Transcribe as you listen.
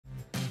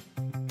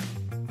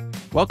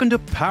Welcome to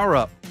Power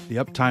Up, the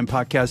Uptime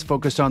podcast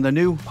focused on the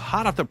new,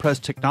 hot-off-the-press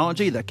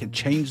technology that can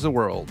change the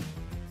world.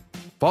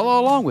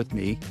 Follow along with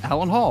me,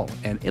 Alan Hall,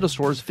 and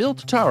Idasaur's Phil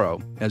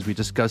Totaro as we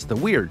discuss the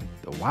weird,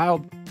 the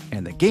wild,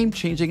 and the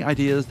game-changing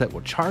ideas that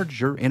will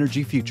charge your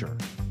energy future.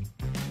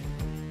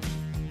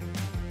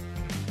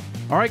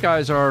 All right,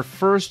 guys, our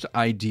first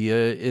idea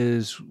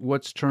is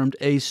what's termed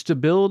a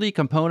stability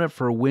component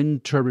for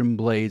wind turbine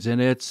blades, and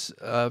it's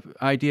an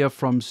idea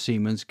from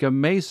Siemens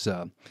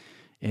Gamesa.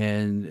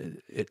 And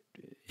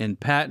in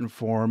patent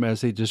form,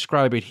 as they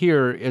describe it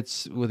here,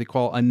 it's what they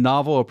call a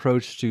novel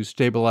approach to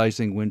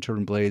stabilizing wind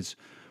turbine blades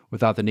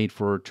without the need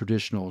for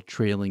traditional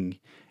trailing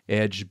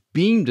edge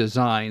beam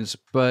designs.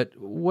 But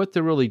what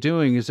they're really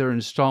doing is they're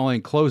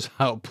installing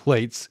closeout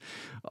plates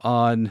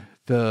on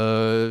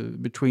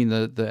between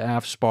the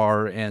aft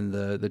spar and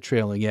the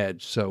trailing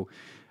edge. So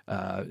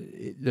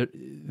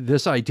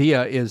this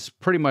idea is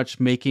pretty much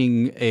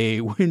making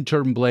a wind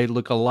turbine blade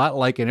look a lot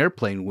like an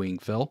airplane wing,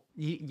 Phil.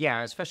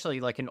 Yeah, especially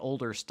like an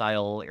older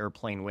style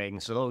airplane wing.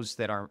 So those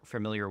that aren't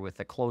familiar with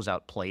the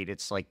closeout plate,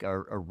 it's like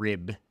a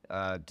rib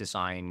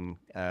design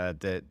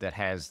that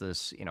has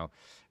this,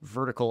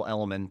 vertical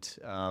element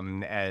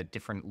at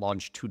different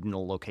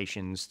longitudinal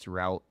locations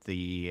throughout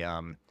the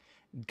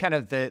kind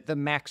of the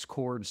max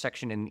chord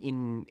section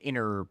and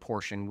inner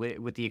portion,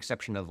 with the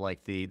exception of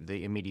like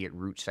the immediate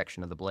root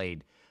section of the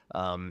blade.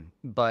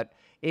 But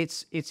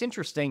it's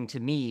interesting to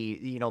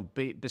me,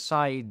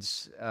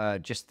 besides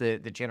just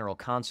the general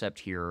concept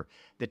here,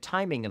 the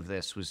timing of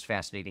this was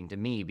fascinating to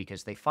me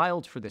because they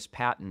filed for this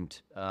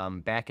patent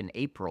back in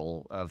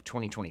April of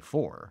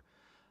 2024.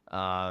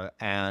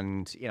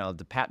 And,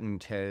 the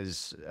patent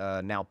has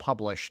now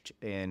published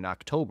in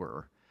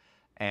October.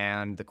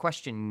 And the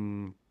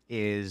question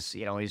is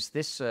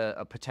this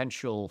a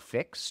potential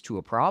fix to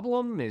a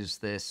problem? Is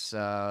this,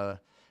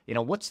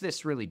 what's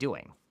this really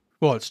doing?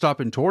 Well, it's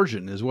stopping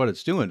torsion is what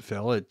it's doing,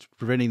 Phil. It's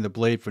preventing the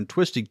blade from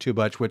twisting too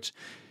much, which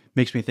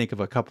makes me think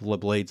of a couple of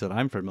blades that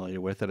I'm familiar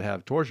with that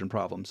have torsion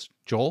problems.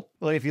 Joel?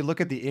 Well, if you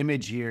look at the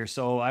image here,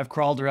 so I've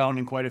crawled around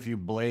in quite a few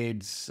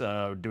blades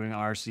doing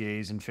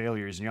RCAs and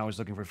failures, and you're always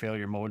looking for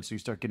failure mode, so you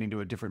start getting to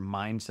a different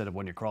mindset of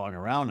when you're crawling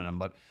around in them.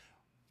 But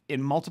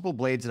in multiple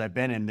blades that I've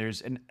been in,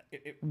 there's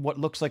what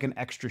looks like an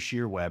extra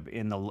shear web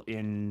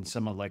in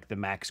some of like the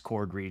max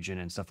chord region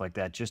and stuff like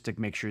that, just to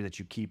make sure that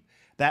you keep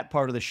that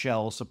part of the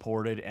shell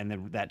supported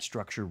and that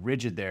structure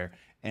rigid there.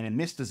 And in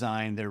this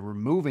design, they're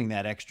removing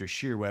that extra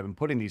shear web and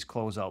putting these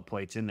closeout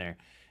plates in there.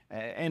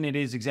 And it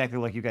is exactly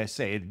like you guys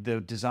say.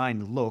 The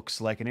design looks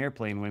like an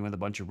airplane wing with a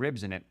bunch of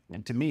ribs in it.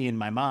 And to me, in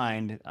my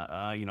mind,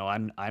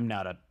 I'm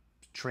not a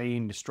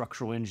trained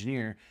structural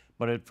engineer,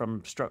 but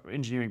from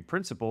engineering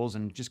principles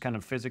and just kind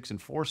of physics and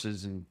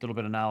forces and a little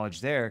bit of knowledge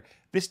there,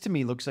 this to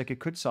me looks like it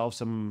could solve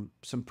some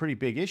pretty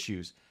big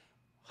issues.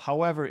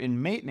 However,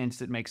 in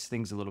maintenance, it makes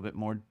things a little bit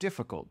more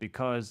difficult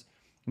because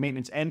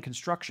maintenance and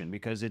construction,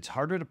 because it's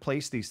harder to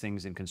place these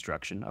things in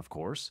construction, of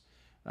course,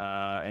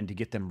 and to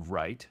get them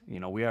right.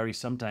 We already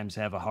sometimes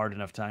have a hard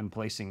enough time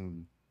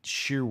placing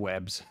shear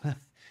webs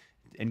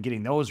and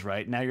getting those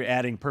right. Now you're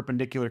adding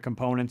perpendicular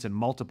components and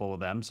multiple of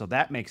them, so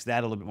that makes that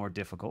a little bit more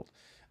difficult.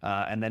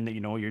 And then,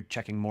 you're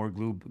checking more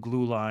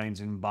glue lines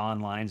and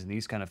bond lines and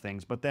these kind of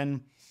things. But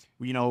then,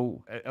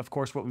 of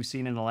course, what we've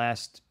seen in the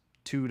last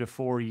 2 to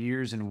 4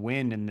 years in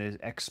wind and the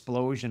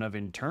explosion of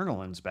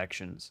internal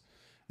inspections,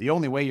 the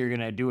only way you're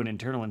going to do an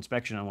internal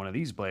inspection on one of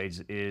these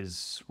blades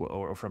is,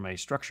 or from a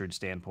structured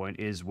standpoint,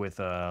 is with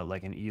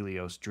like an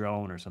Helios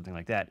drone or something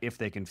like that, if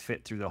they can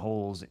fit through the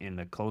holes in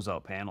the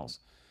closeout panels.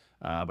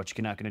 But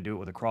you're not going to do it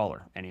with a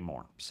crawler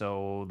anymore.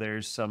 So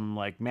there's some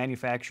like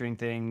manufacturing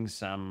things,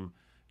 some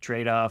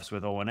trade-offs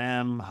with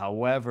O&M.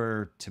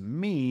 However, to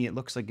me, it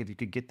looks like if you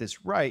could get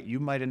this right, you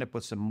might end up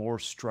with some more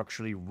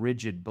structurally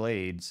rigid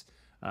blades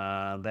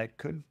that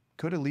could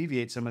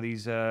alleviate some of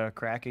these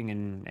cracking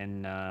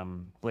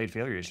and blade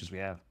failure issues we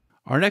have.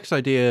 Our next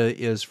idea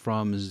is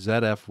from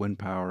ZF Wind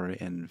Power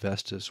and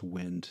Vestas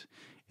Wind.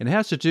 And it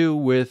has to do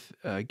with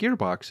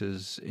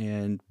gearboxes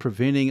and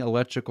preventing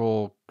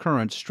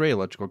stray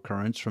electrical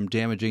currents from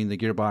damaging the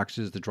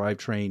gearboxes, the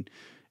drivetrain,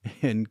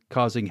 and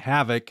causing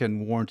havoc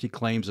and warranty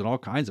claims and all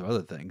kinds of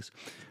other things.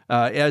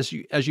 As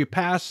you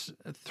pass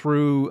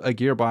through a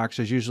gearbox,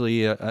 there's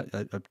usually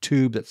a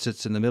tube that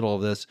sits in the middle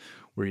of this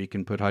where you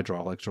can put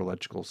hydraulics or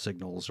electrical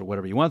signals or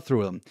whatever you want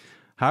through them.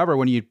 However,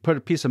 when you put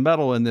a piece of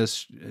metal in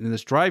this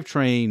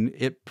drivetrain,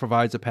 it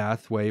provides a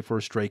pathway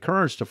for stray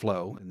currents to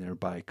flow and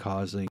thereby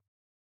causing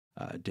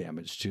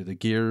damage to the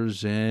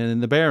gears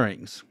and the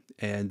bearings.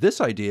 And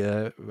this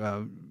idea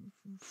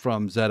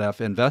from ZF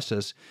and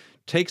Vestas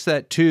takes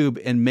that tube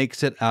and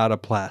makes it out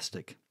of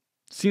plastic.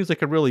 Seems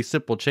like a really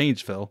simple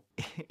change, Phil.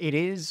 It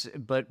is,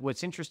 but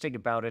what's interesting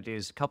about it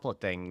is a couple of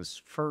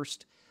things.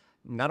 First,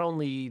 not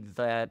only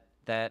that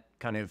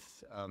kind of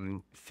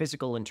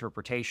physical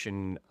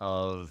interpretation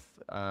of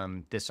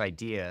this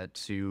idea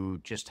to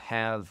just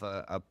have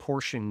a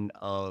portion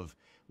of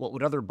what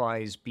would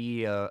otherwise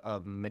be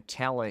a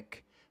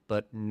metallic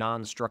but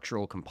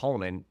non-structural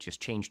component just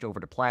changed over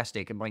to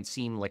plastic. It might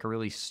seem like a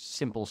really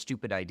simple,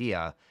 stupid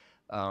idea.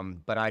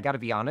 But I got to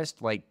be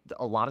honest, like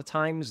a lot of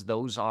times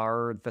those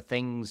are the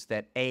things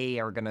that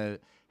are going to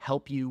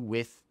help you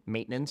with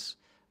maintenance,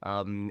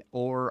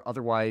 or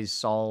otherwise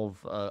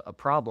solve a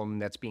problem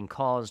that's being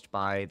caused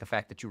by the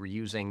fact that you were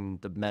using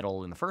the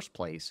metal in the first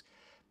place.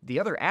 The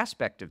other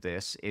aspect of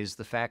this is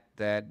the fact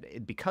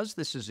that because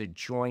this is a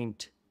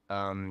joint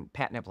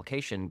patent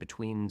application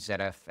between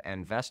ZF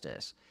and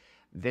Vestas,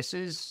 this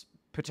is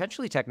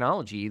potentially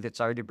technology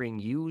that's already being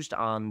used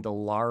on the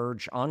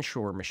large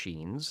onshore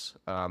machines.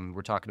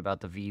 We're talking about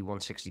the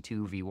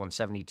V162,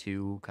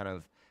 V172 kind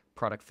of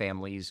product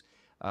families,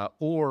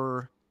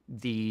 or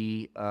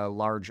the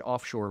large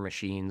offshore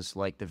machines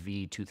like the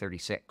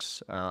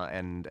V236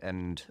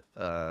 and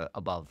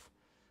above.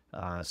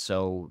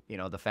 So,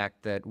 the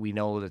fact that we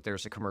know that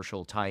there's a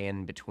commercial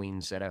tie-in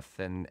between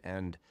ZF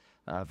and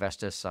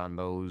Vestas on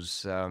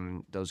those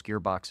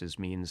gearboxes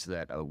means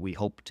that we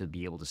hope to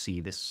be able to see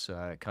this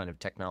kind of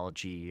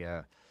technology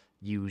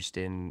used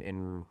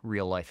in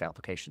real-life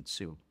applications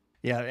soon.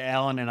 Yeah,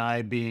 Alan and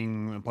I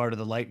being part of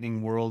the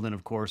lightning world, and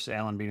of course,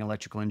 Alan being an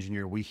electrical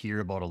engineer, we hear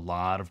about a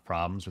lot of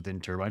problems within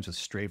turbines with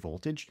stray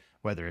voltage,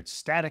 whether it's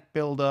static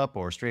buildup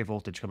or stray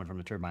voltage coming from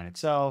the turbine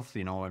itself,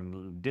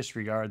 and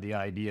disregard the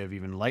idea of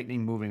even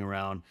lightning moving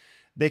around.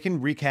 They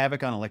can wreak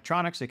havoc on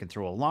electronics. They can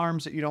throw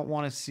alarms that you don't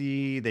want to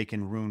see. They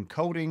can ruin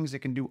coatings. They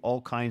can do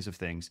all kinds of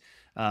things.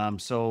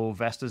 So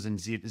Vestas and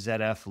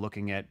ZF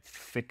looking at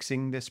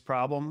fixing this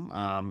problem.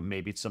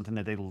 Maybe it's something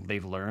that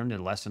they've learned,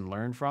 a lesson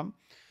learned from.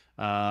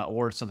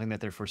 Or it's something that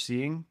they're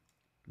foreseeing.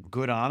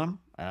 Good on them.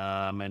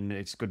 And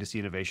it's good to see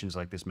innovations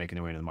like this making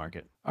their way into the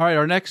market. All right,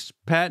 our next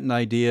patent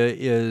idea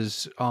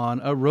is on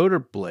a rotor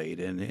blade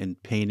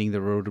and painting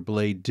the rotor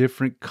blade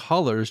different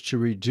colors to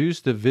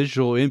reduce the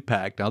visual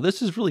impact. Now,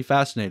 this is really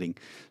fascinating.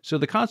 So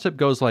the concept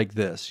goes like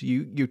this.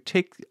 You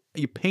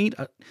paint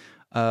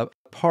a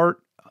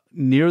part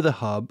near the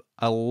hub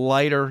a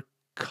lighter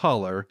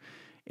color,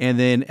 and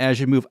then as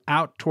you move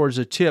out towards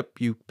the tip,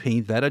 you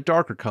paint that a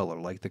darker color,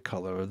 like the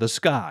color of the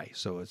sky.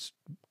 So it's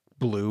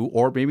blue,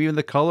 or maybe even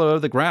the color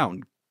of the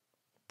ground,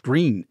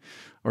 green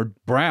or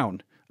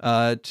brown,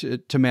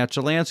 to match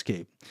the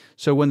landscape.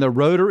 So when the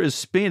rotor is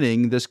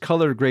spinning, this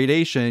color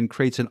gradation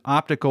creates an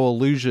optical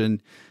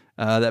illusion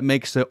that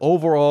makes the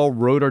overall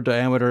rotor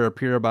diameter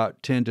appear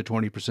about 10 to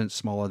 20%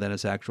 smaller than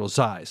its actual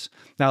size.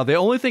 Now, the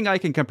only thing I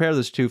can compare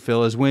this to,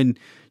 Phil, is when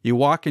you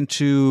walk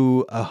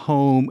into a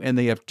home and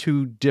they have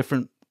two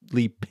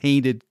differently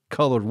painted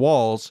colored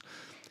walls,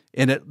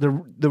 and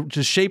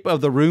the shape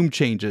of the room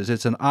changes.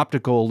 It's an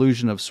optical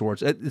illusion of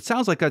sorts. It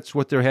sounds like that's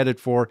what they're headed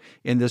for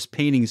in this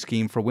painting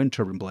scheme for wind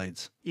turbine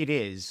blades. It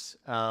is.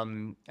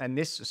 And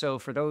so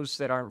for those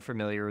that aren't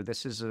familiar,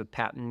 this is a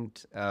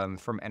patent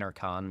from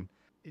Enercon.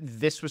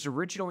 This was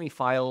originally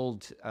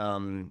filed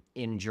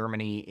in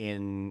Germany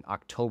in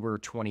October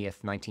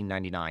 20th,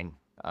 1999.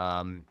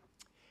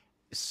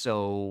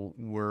 So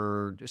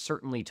we're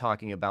certainly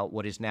talking about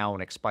what is now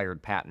an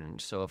expired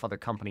patent. So if other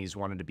companies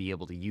wanted to be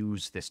able to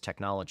use this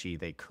technology,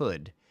 they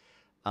could.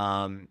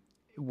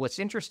 What's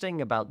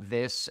interesting about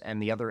this and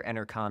the other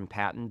Enercon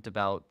patent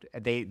about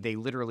they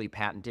literally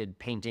patented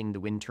painting the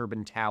wind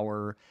turbine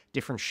tower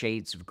different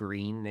shades of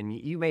green. And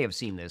you may have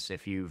seen this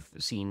if you've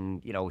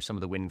seen some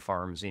of the wind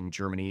farms in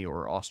Germany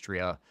or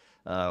Austria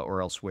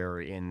or elsewhere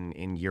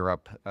in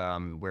Europe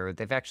where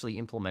they've actually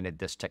implemented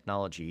this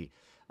technology.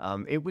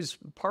 It was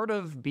part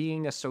of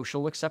being a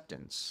social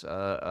acceptance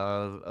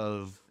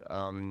of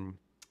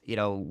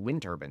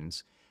wind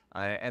turbines.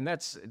 And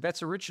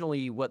that's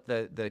originally what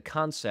the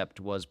concept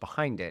was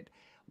behind it.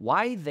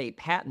 Why they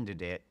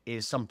patented it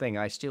is something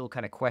I still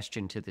kind of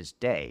question to this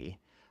day.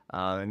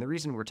 And the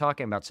reason we're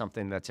talking about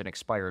something that's an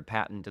expired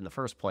patent in the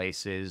first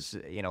place is,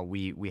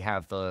 we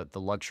have the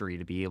luxury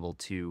to be able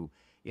to,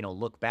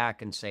 look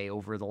back and say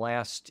over the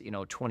last,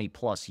 20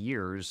 plus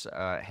years,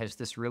 has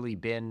this really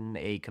been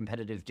a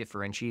competitive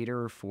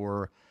differentiator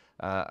for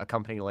a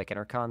company like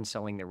Enercon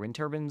selling their wind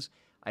turbines?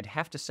 I'd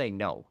have to say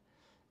no.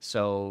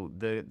 So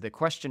the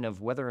question of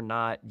whether or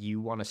not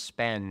you want to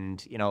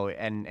spend,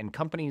 and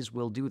companies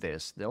will do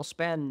this, they'll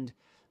spend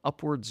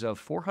upwards of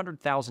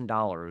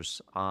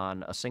 $400,000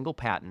 on a single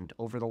patent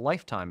over the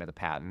lifetime of the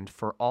patent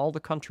for all the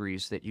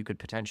countries that you could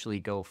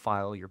potentially go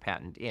file your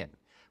patent in.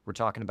 We're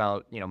talking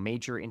about,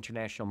 major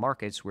international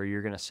markets where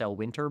you're going to sell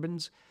wind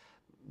turbines.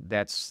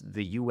 That's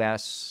the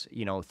U.S.,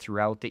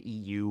 throughout the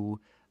EU,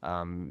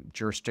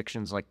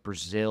 jurisdictions like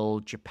Brazil,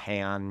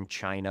 Japan,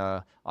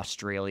 China,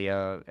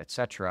 Australia,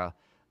 etc.,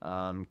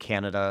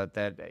 Canada,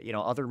 that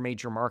other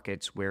major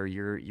markets where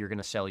you're going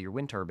to sell your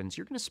wind turbines.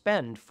 You're going to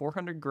spend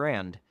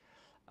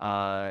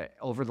 $400,000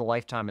 over the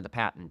lifetime of the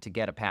patent to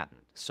get a patent.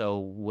 So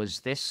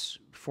was this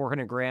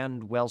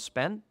 $400,000 well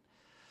spent?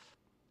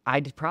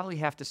 I'd probably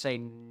have to say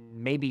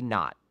maybe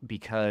not,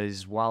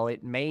 because while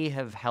it may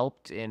have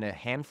helped in a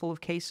handful of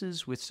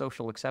cases with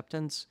social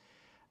acceptance,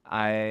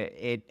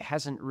 it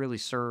hasn't really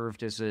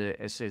served as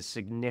a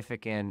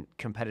significant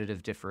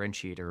competitive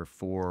differentiator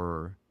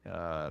for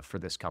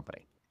this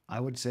company. I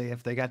would say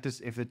if they got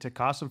this, if it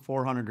cost them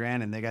 400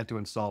 grand and they got to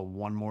install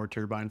one more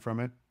turbine from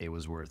it, it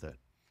was worth it.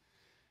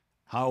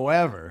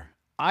 However,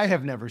 I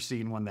have never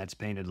seen one that's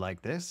painted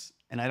like this,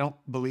 and I don't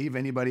believe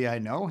anybody I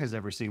know has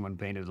ever seen one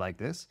painted like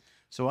this.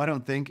 So I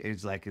don't think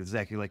it's like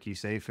exactly like you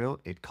say, Phil,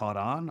 it caught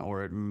on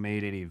or it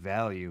made any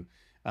value.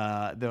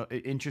 The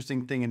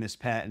interesting thing in this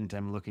patent,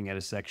 I'm looking at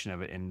a section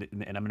of it, and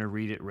I'm going to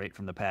read it right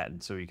from the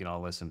patent so you can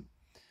all listen.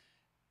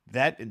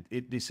 That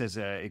it says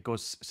it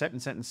goes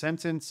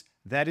sentence.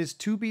 That is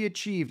to be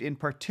achieved in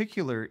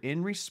particular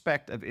in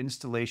respect of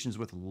installations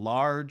with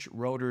large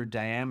rotor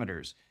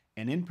diameters,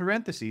 and in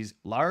parentheses,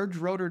 large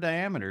rotor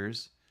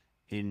diameters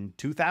in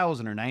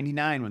 2000 or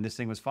 99 when this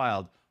thing was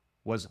filed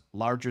was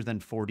larger than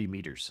 40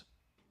 meters.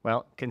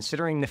 Well,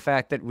 considering the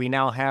fact that we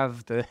now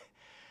have the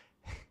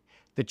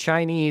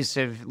Chinese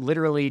have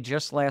literally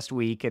just last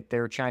week at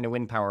their China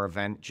Wind Power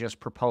event just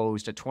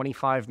proposed a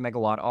 25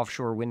 megawatt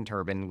offshore wind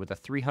turbine with a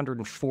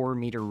 304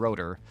 meter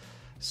rotor.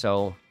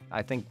 So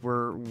I think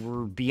we're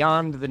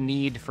beyond the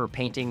need for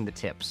painting the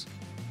tips.